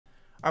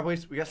Alright,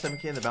 boys, we got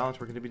 7K in the balance.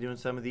 We're going to be doing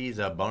some of these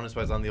bonus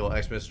buys on the old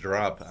Xmas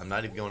drop. I'm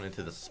not even going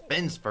into the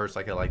spins first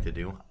like I like to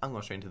do. I'm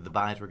going straight into the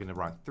buys. We're going to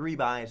rock 3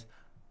 buys.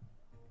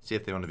 See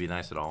if they want to be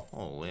nice at all.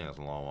 Oh, yeah, that's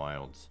a lot of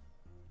wilds.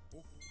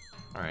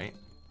 Alright.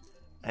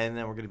 And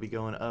then we're going to be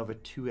going over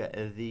to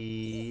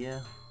the...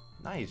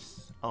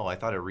 nice. Oh, I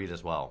thought it'd read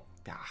as well.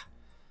 Ah.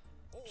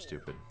 I'm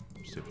stupid.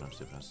 I'm stupid. I'm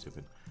stupid. I'm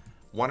stupid.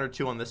 1 or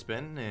 2 on this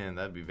spin, and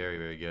that'd be very,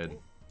 very good. We'll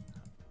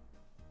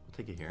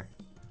take it here.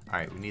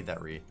 Alright, we need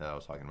that re that I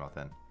was talking about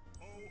then.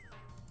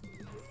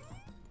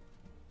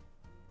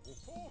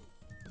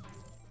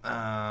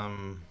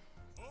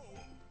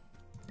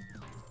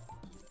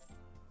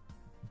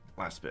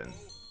 Last spin.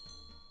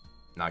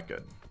 Not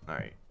good.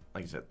 Alright.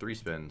 Like I said, 3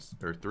 spins,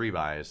 or 3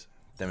 buys.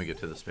 Then we get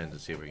to the spins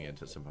and see if we can get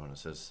into some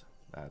bonuses.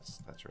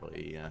 That's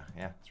really, yeah,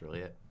 that's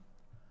really it.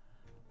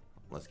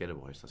 Let's get it,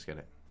 boys. Let's get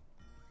it.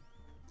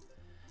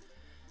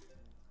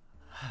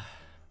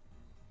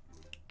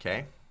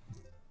 Okay.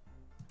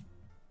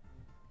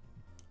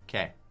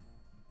 Okay.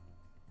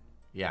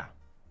 Yeah.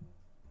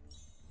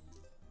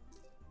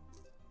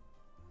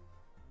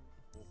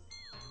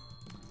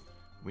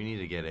 We need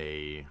to get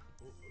a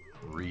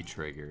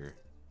re-trigger.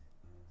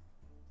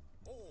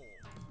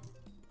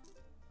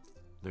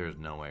 There's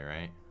no way,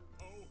 right?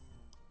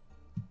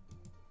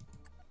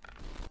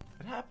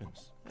 It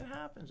happens. It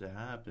happens. It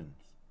happens.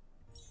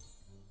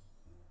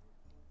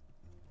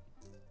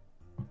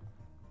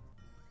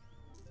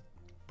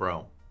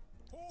 Bro.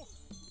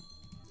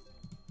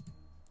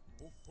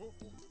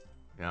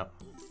 Yep.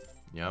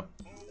 Yep.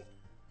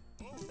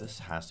 This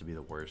has to be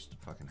the worst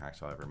fucking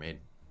hacksaw I ever made.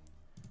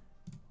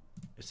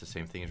 It's the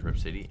same thing as Rip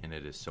City, and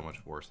it is so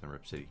much worse than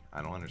Rip City.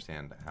 I don't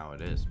understand how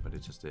it is, but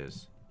it just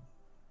is.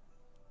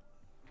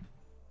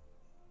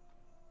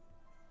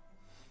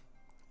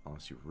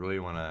 Unless you really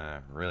want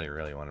to,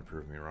 really want to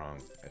prove me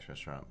wrong, Xmas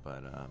Trump,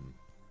 but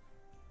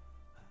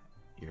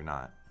you're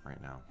not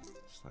right now.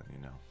 Just letting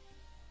you know.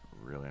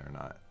 Really are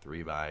not.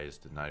 3 buys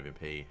did not even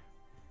pay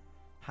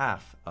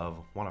half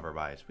of one of our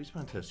buys. We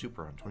spent into a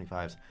super on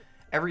 25s.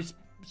 Every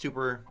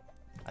super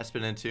I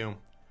spin into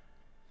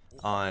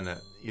on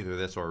either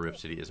this or Rip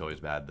City is always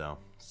bad though.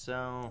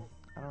 So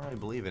I don't really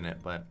believe in it,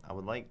 but I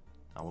would like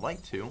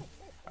to.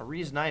 A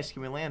re's nice.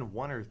 Can we land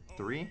 1 or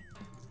 3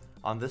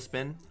 on this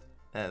spin?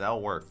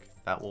 That'll work.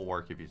 That will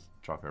work if you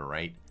drop it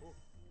right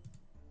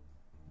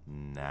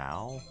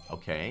now.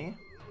 Okay.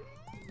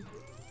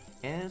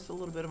 And it's a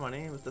little bit of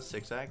money with the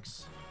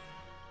 6x.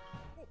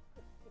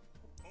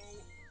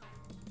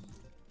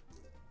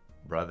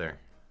 Brother.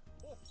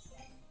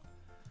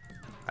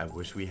 I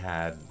wish we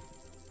had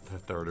the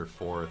 3rd or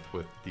 4th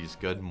with these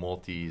good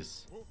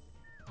multis.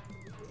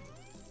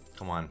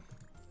 Come on.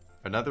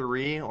 Another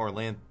re or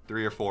land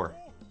 3 or 4?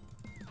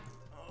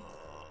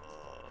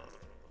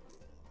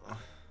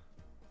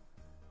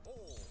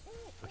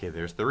 Okay,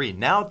 there's 3.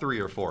 Now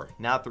 3 or 4.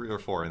 Now 3 or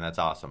 4, and that's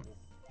awesome.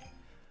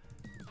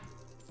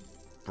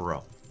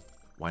 Bro,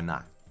 why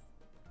not?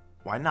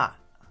 Why not?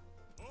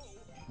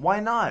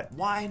 Why not?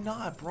 Why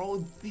not,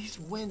 bro? These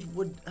wins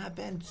would have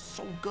been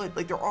so good.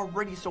 Like, they're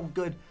already so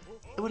good.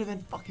 It would have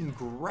been fucking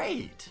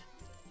great.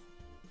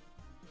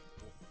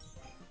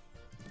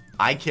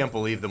 I can't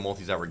believe the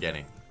multis that we're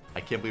getting.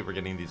 I can't believe we're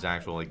getting these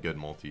actual, like, good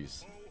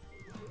multis.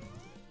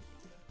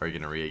 Are you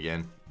gonna re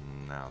again?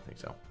 No, I don't think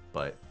so.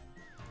 But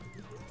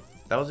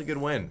that was a good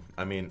win.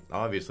 I mean,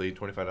 obviously,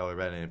 $25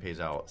 bet and it pays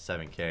out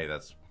 7K.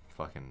 That's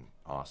fucking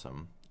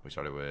awesome. We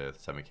started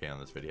with 7K on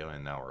this video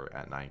and now we're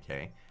at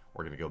 9K.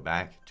 We're gonna go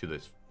back to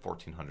this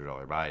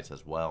 $1,400 buys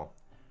as well.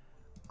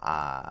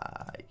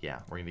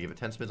 Yeah, we're gonna give it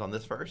 10 spins on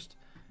this first,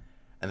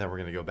 and then we're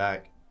gonna go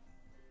back.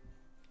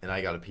 And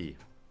I gotta pee.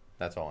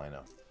 That's all I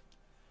know.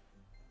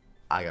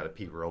 I gotta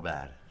pee real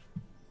bad.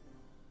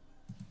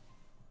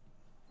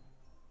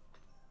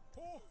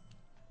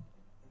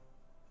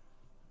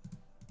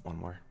 One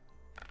more.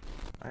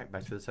 All right,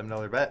 back to the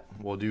 $7 bet.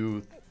 We'll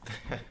do.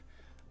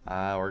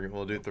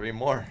 We'll do 3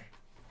 more.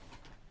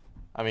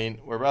 I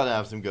mean, we're about to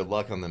have some good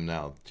luck on them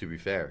now, to be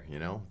fair, you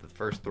know? The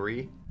first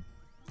 3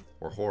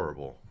 were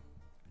horrible.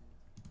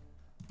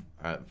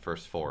 Alright,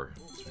 first 4.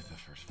 Let's make the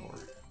first 4.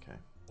 Okay.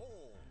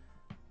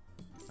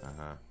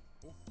 Uh-huh.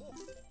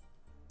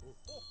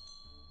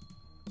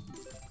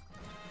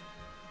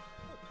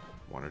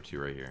 1 or 2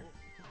 right here.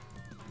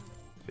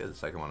 If you had the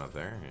second one up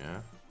there, yeah.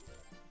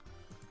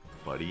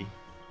 Buddy.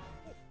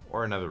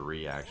 Or another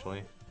re,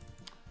 actually.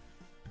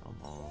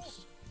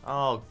 Almost.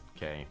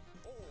 Okay.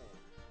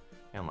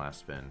 And last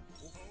spin.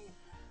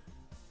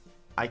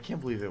 I can't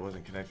believe it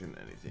wasn't connecting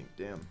to anything.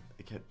 Damn.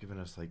 It kept giving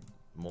us like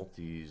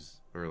multis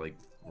or like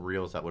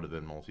reels that would have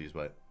been multis,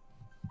 but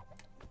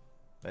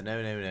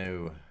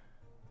no.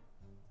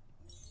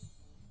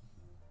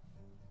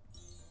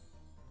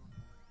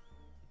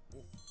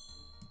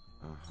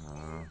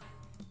 Uh-huh.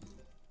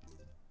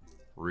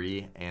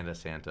 Re and a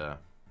Santa.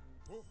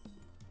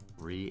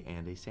 Re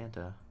and a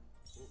Santa.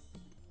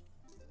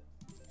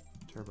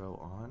 Turbo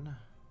on.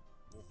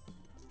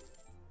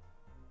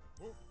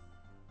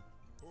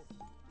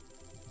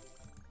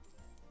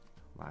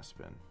 Last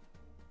spin.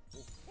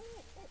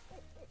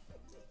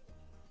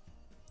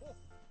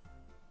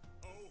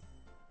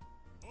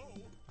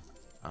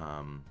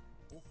 Oh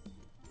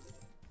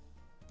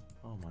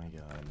my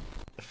god.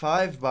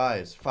 5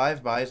 buys.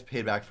 5 buys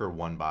paid back for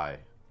 1 buy.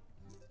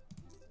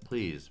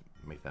 Please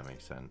make that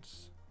make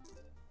sense.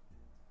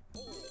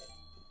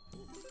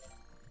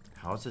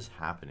 How is this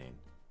happening?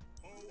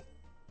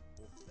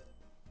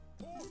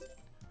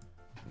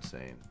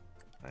 Insane.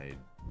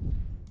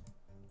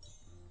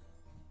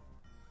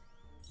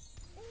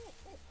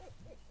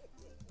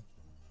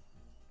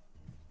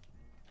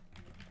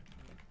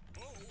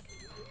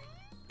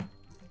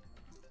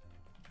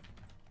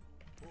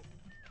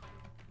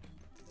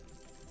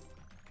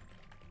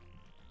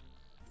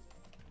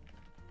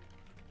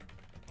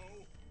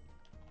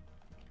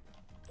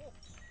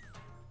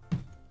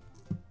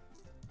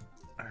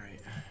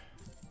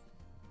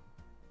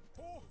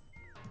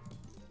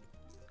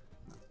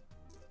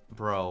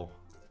 Bro.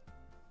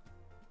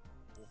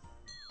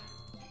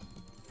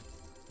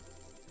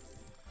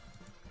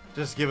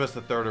 Just give us the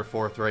 3rd or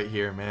 4th right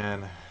here,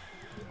 man.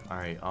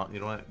 Alright,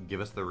 you know what?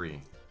 Give us the re.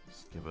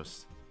 Just give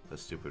us the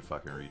stupid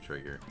fucking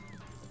re-trigger.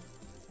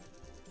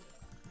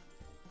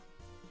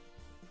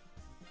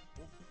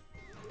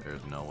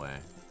 There's no way.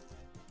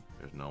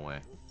 There's no way.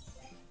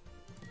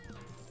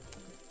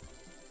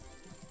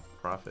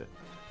 Profit.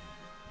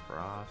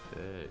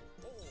 Profit.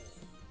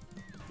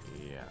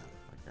 Yeah,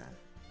 okay.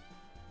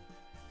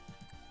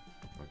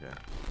 Okay.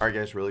 Alright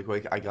guys, really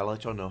quick, I gotta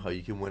let y'all know how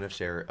you can win a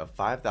share of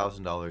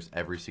 $5,000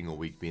 every single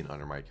week being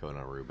under my code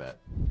on Roobet.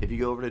 If you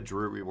go over to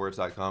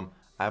drewrewards.com,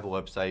 I have a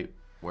website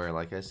where,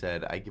 like I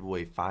said, I give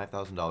away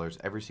 $5,000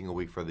 every single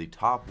week for the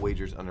top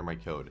wagers under my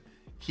code.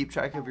 Keep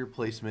track of your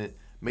placement,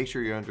 make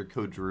sure you're under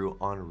code Drew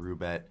on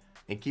Roobet,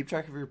 and keep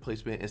track of your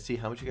placement and see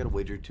how much you gotta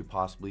wager to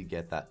possibly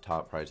get that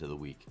top prize of the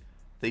week.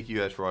 Thank you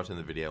guys for watching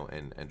the video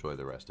and enjoy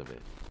the rest of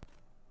it.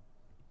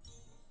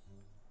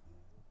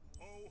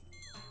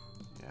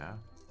 Yeah.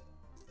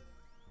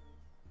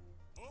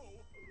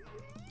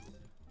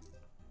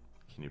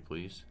 Can you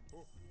please?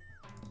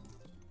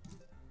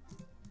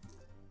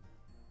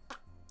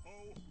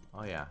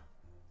 Oh yeah.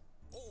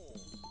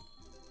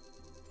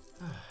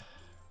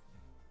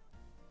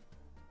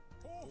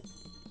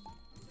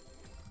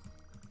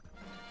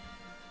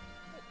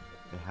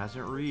 It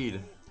hasn't read.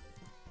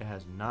 It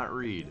has not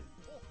read.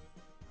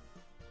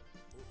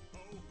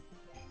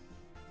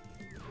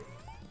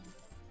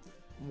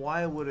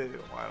 Why would it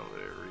read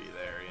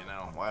there, you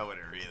know? Why would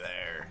it read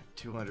there?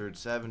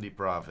 270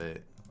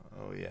 profit.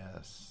 Oh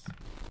yes.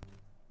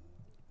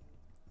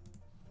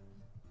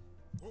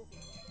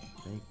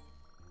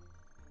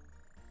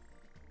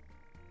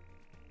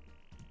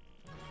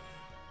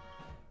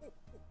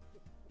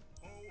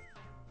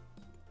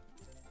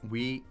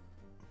 We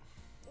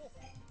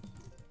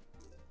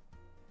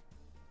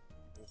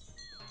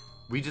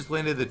just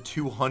landed the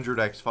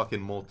 200x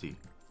fucking multi.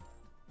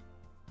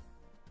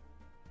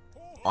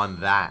 On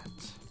that.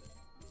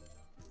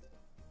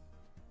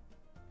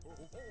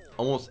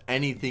 Almost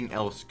anything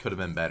else could have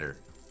been better.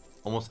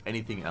 Almost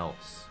anything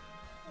else.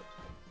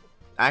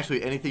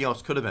 Actually, anything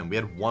else could have been. We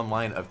had one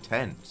line of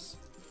 10s.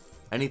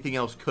 Anything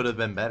else could have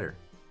been better.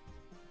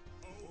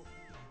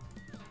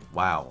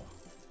 Wow.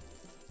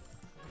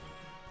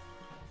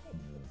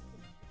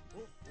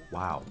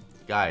 Wow.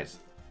 Guys.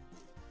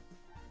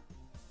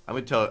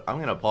 I'm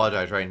gonna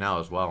apologize right now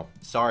as well.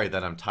 Sorry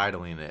that I'm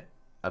titling it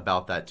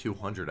about that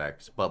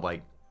 200x, but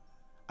like,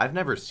 I've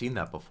never seen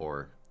that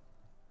before.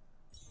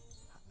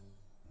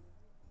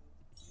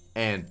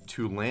 And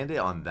to land it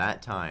on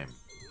that time.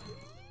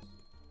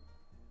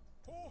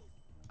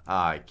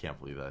 I can't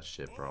believe that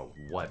shit, bro.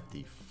 What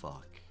the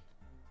fuck?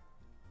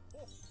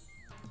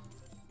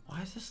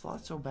 Why is this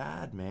slot so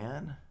bad,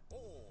 man?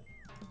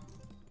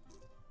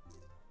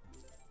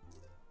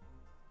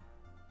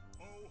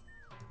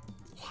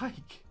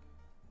 Like,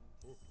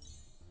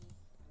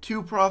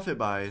 2 profit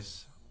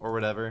buys or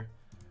whatever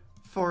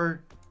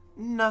for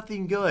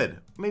nothing good.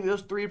 Maybe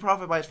those 3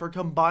 profit buys for a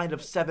combined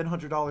of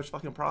 $700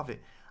 fucking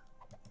profit.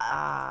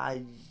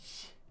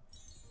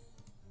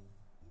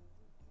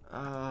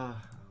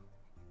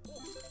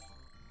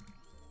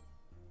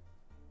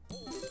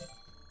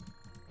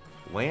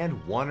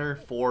 Land 1 or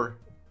 4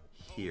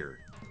 here.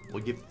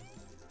 We'll give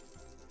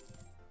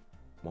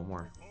one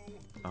more.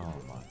 Oh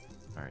my.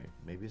 Alright,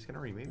 maybe it's gonna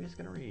re. Maybe it's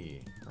gonna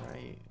re.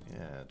 Alright,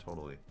 yeah,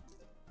 totally.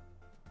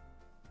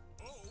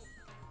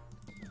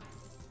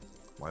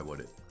 Why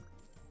would it?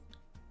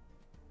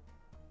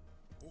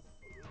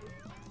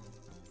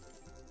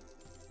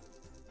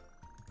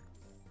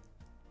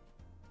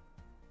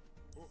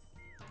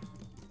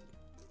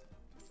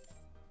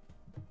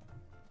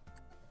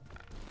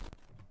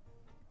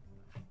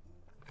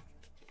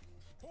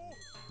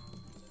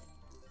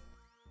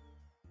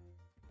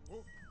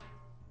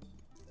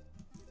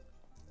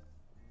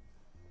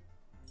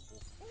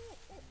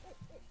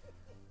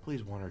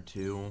 Please 1 or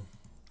 2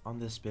 on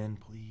this spin,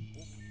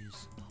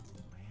 please. Oh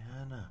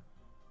man,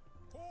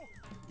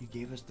 you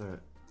gave us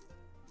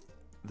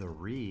the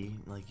re,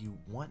 like you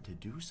want to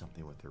do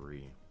something with the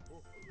re.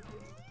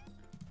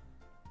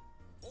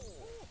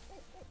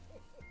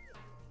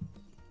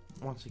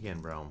 Once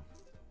again, bro.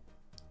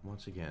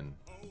 Once again.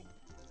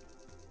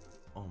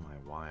 Oh my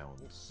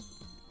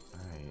wilds.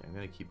 Alright, I'm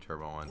gonna keep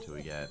turbo on until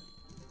we get...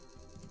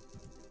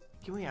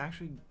 Can we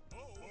actually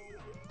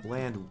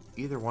land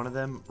either one of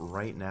them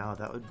right now?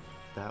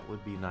 That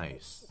would be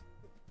nice.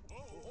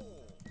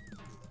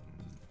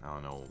 I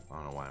don't know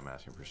why I'm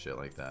asking for shit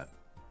like that.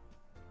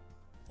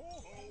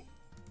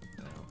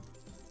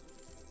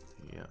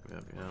 Yep.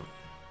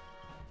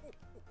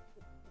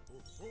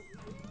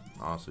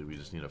 Honestly, we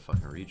just need a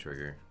fucking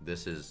re-trigger.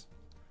 It's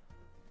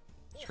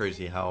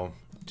crazy how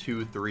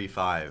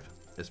 2-3-5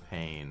 is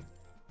paying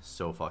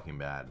so fucking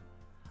bad.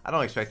 I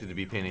don't expect it to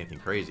be paying anything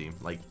crazy.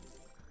 Like,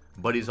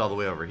 Buddy's all the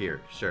way over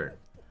here, sure.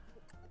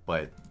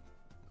 But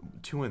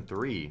 2 and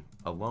 3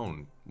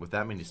 alone with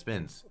that many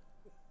spins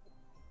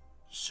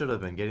should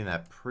have been getting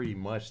that pretty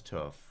much to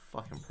a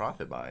fucking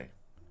profit buy.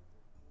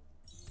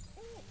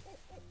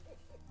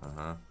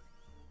 Uh-huh.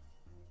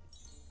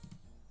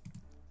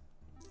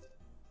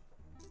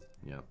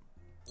 Yep.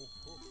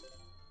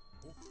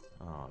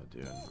 Oh,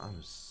 dude, I'm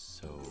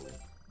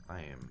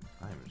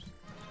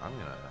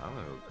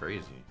gonna go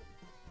crazy.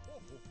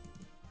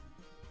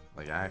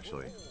 Like,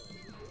 actually,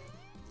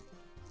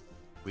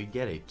 we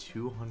get a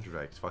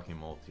 200x fucking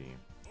multi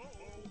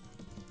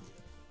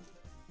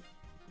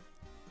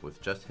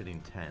with just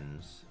hitting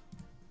 10s.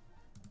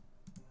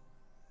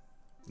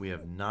 We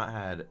have not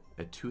had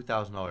a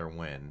 $2,000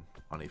 win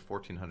on a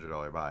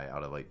 $1,400 buy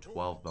out of like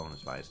 12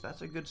 bonus buys.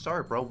 That's a good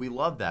start, bro. We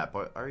love that.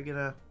 But are you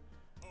gonna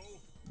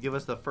give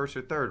us the first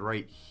or third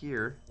right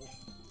here?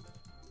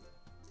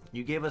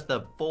 You gave us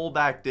the full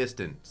back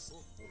distance.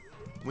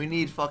 We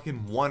need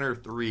fucking 1 or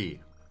 3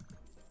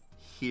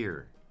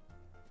 here.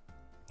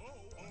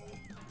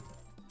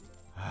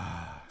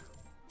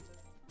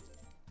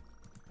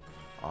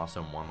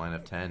 Awesome, 1 line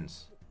of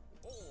 10s.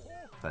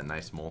 That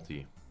nice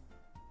multi.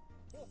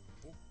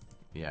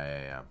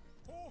 Yeah.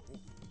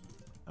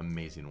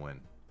 Amazing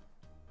win.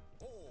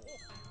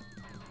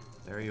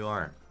 There you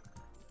are.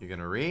 You're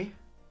gonna re?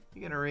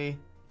 You're gonna re?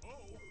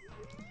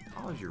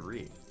 How is your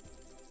re?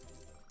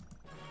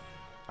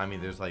 I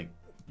mean, there's like,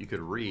 you could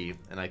re,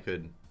 and I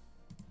could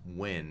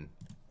win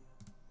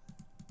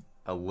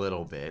a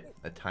little bit,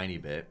 a tiny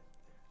bit,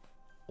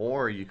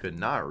 or you could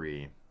not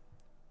re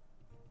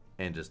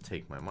and just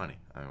take my money.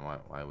 I mean,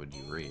 why would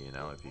you re, you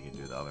know, if you can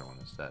do the other one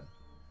instead?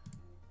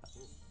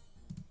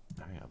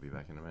 Alright, I'll be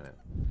back in a minute.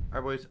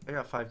 Alright, boys, I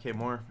got 5k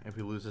more. If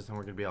we lose this, then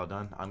we're gonna be all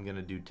done. I'm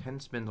gonna do 10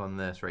 spins on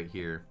this right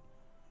here,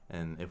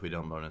 and if we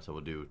don't bonus, I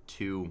will do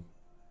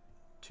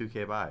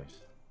 2k buys.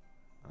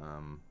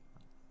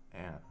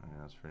 Yeah,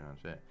 that's pretty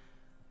much it.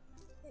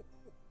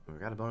 We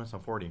got a bonus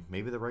on 40.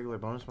 Maybe the regular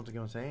bonus wants to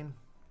go insane.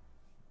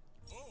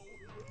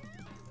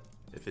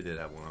 If it did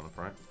have one on the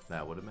front,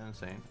 that would have been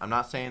insane. I'm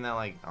not saying that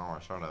like, oh,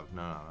 shut up.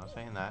 No, I'm not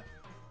saying that.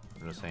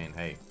 I'm just saying,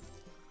 hey,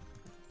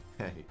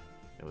 it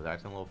was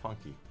acting a little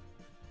funky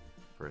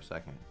for a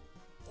second.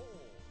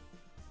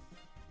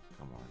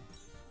 Come on.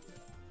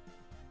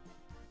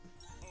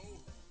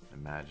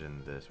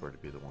 Imagine this were to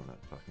be the one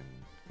that fucking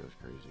goes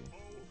crazy.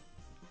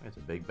 It's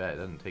a big bet. It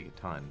doesn't take a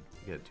ton.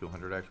 You get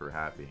 200x, we're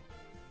happy.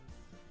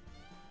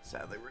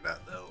 Sadly, we're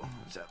not, though.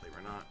 Sadly,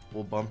 we're not.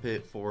 We'll bump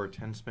it for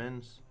 10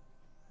 spins.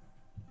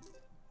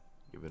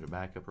 Give it a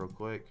backup real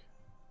quick.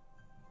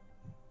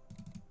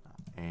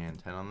 And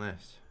 10 on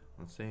this.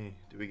 Let's see.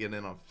 Do we get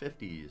in on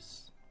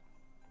 50s?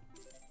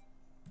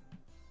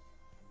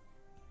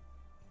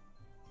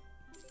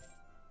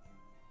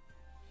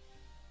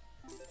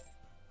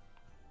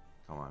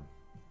 Come on.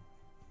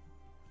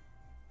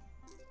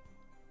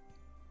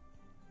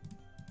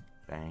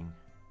 Bang.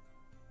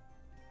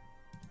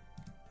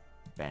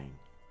 Bang.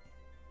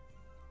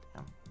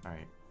 Damn.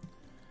 Alright.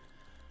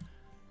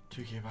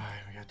 2k buy.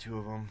 We got 2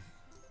 of them.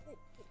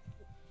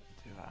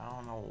 Dude, I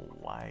don't know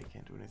why I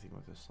can't do anything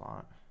with this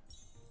slot.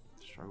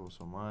 Struggle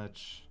so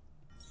much.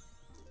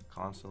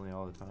 Constantly,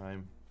 all the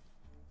time.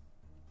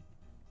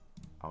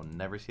 I'll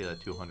never see that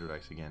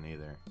 200x again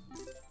either.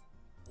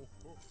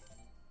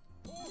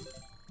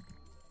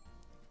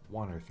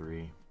 1 or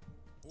 3.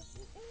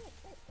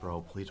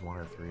 Bro, please 1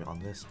 or 3 on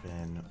this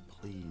spin.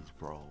 Please,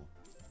 bro.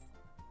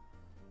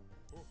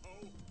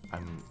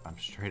 I'm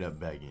straight up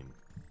begging.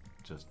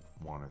 Just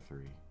 1 or 3.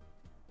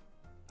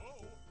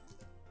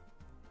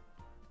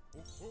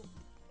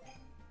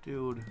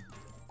 Dude.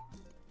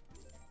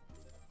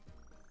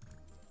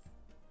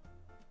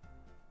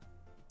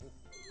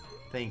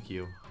 Thank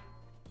you.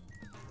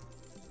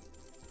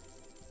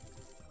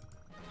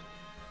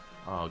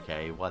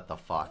 Okay, what the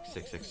fuck?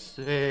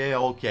 666.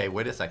 Okay,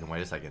 wait a second.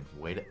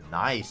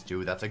 Nice,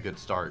 dude. That's a good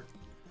start.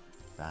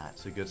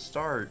 That's a good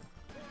start.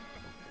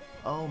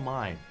 Oh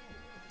my.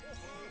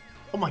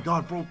 Oh my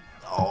god, bro.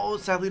 Oh,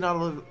 sadly not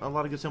a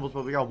lot of good symbols,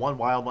 but we got 1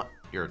 wild one.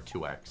 You're a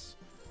 2x.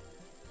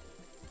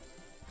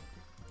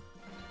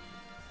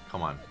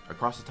 Come on.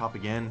 Across the top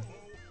again.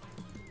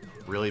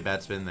 Really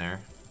bad spin there.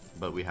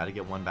 But we had to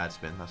get 1 bad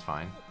spin. That's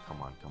fine.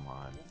 Come on.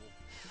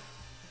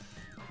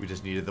 We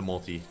just needed the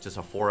multi. Just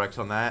a 4x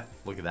on that.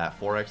 Look at that.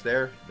 4x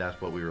there. That's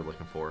what we were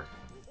looking for.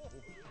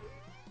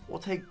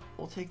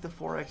 we'll take the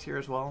 4x here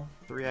as well.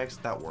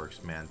 3x, that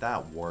works, man.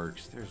 That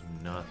works. There's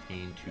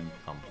nothing to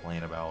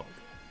complain about.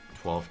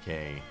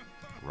 12k,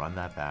 run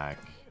that back.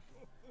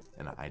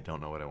 And I don't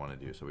know what I want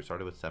to do. So we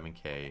started with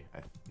 7k.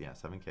 Yeah,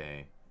 7k.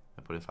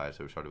 I put in 5,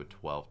 so we started with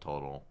 12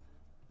 total.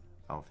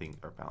 I don't think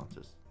our balance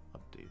is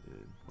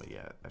updated. Wait,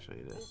 yeah, actually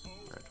it is.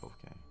 We're at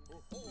 12k.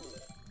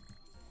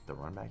 The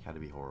run back had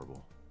to be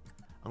horrible.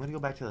 I'm gonna go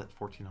back to that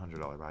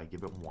 $1,400 buy.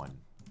 Give it 1.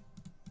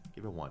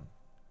 Give it 1.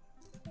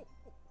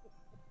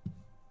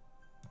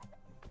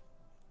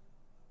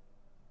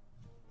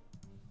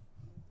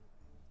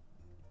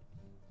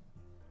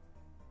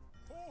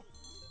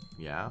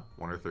 Yeah,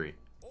 1 or 3.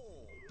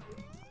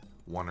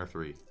 1 or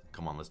 3.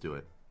 Come on, let's do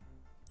it.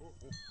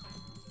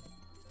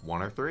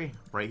 1 or 3,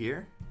 right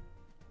here.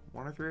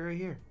 1 or 3 right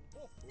here.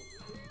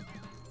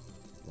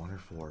 1 or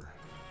 4.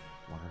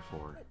 1 or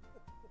 4.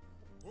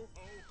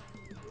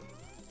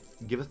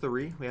 Give us the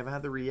re. We haven't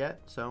had the re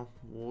yet, so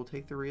we'll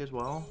take the re as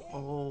well.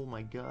 Oh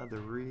my god, the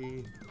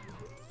re.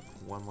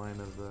 1 line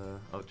of the...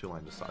 Oh, 2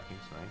 lines of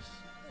stockings.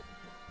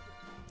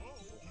 Nice.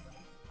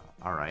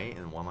 Alright,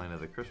 and 1 line of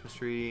the Christmas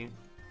tree.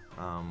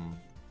 1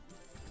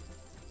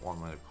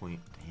 line of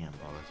queen. Damn,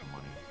 bro, that's some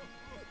money.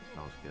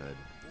 That was good.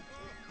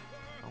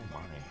 Oh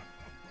my.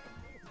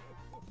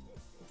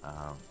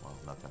 Well,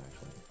 nothing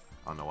actually.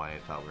 I don't know why I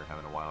thought we were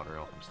having a wild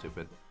reel. I'm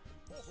stupid.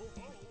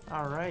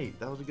 Alright,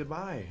 that was a good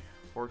buy.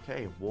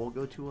 4k. We'll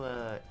go to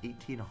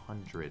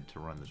 1800 to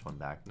run this one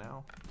back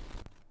now.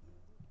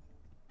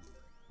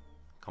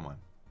 Come on.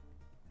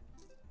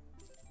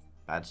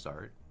 Bad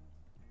start.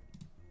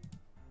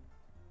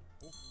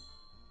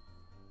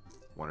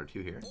 1 or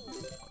 2 here.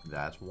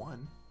 That's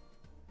 1.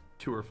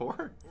 2 or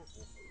 4?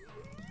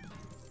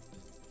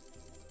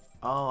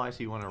 Oh, I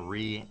see. You want to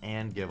re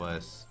and give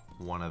us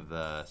one of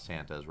the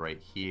Santas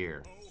right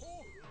here.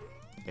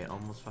 It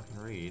almost fucking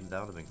read. That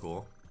would have been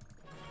cool.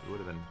 We would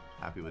have been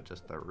happy with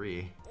just the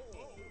re.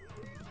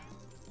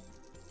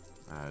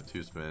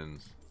 2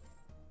 spins.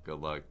 Good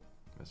luck,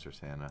 Mr.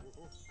 Santa.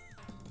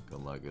 Good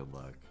luck, good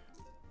luck.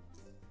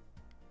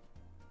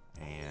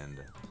 And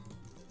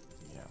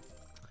yeah.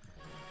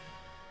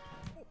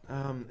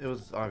 It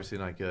was obviously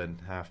not good,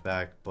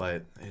 halfback,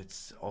 but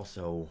it's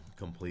also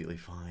completely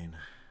fine.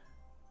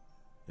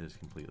 It is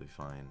completely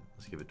fine.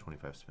 Let's give it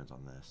 25 spins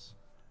on this.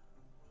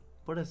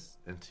 Put us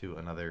into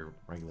another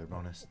regular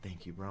bonus.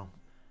 Thank you, bro.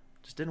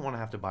 Just didn't want to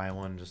have to buy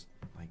one. Just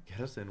like get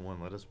us in one,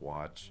 let us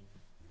watch.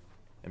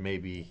 And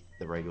maybe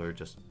the regular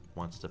just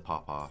wants to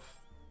pop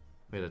off.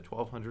 We had a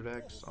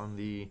 1200x on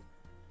the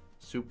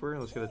super.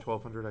 Let's get a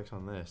 1200x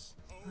on this.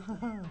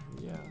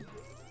 Yeah.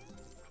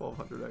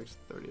 1200x,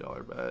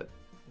 $30 bet.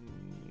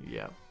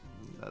 Yeah,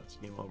 that's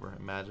game over.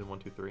 Imagine 1,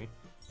 2, 3.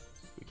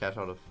 We cash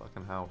out a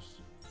fucking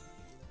house.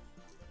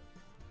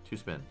 2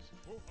 spins.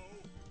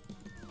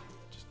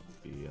 Just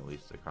be at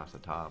least across the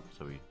top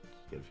so we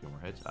get a few more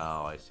hits.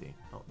 Oh, I see.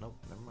 Oh, nope,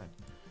 never mind.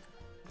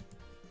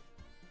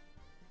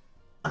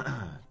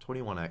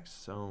 21x,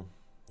 so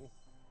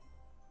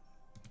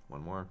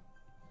 1 more.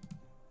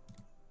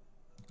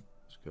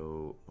 Let's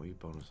go. What do you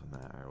bonus on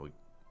that? Or we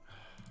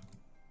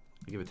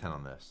give it 10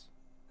 on this.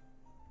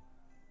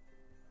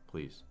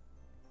 Please.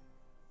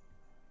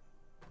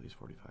 Please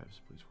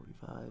 45s. Please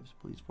 45s.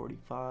 Please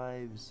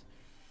 45s.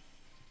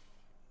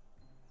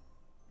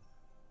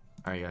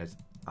 Alright guys,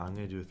 I'm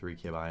going to do a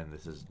 3k buy and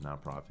this is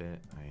not profit.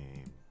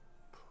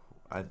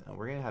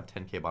 We're going to have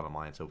 10k bottom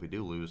line, so if we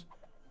do lose,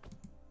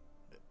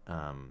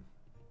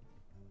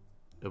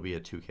 it'll be a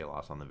 2k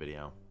loss on the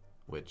video,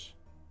 which,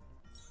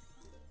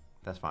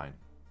 that's fine.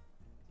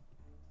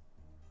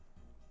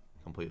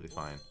 Completely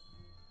fine.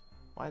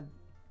 Why'd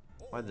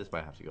this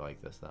buy have to go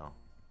like this though?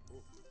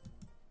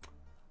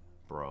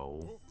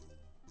 Bro.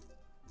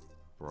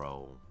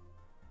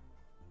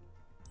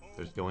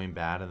 There's going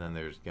bad and then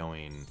there's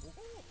going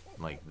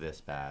like this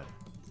bad.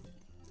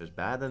 There's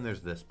bad, then there's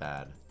this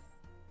bad.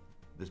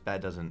 This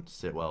bad doesn't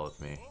sit well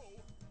with me.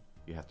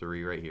 You have to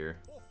right here.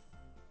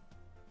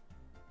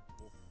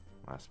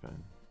 Last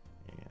spin.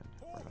 And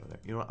we're out of there.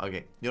 You know what?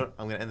 Okay. You know what?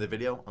 I'm going to end the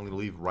video. I'm going to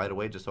leave right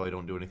away just so I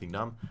don't do anything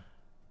dumb.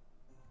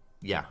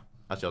 Yeah.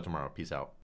 I'll see y'all tomorrow. Peace out.